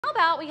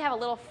about we have a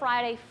little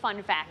Friday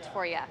fun fact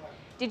for you?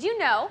 Did you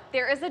know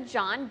there is a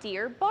John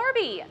Deere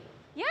Barbie?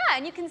 Yeah,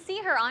 and you can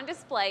see her on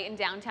display in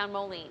downtown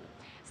Moline.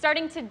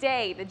 Starting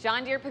today, the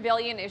John Deere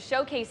Pavillion is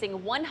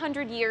showcasing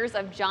 100 years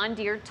of John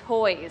Deere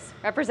toys,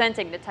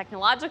 representing the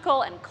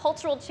technological and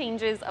cultural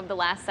changes of the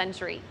last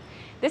century.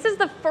 This is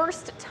the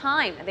first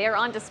time they are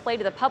on display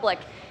to the public,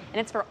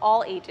 and it's for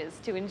all ages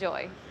to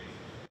enjoy.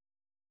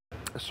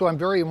 So I'm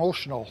very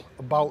emotional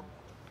about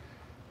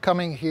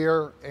coming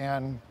here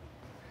and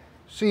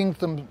seeing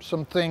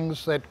some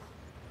things that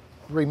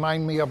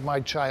remind me of my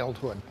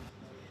childhood.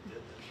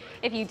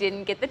 If you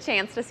didn't get the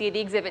chance to see the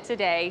exhibit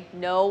today,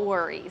 no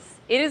worries.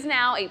 It is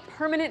now a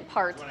permanent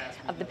part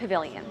of the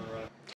pavilion.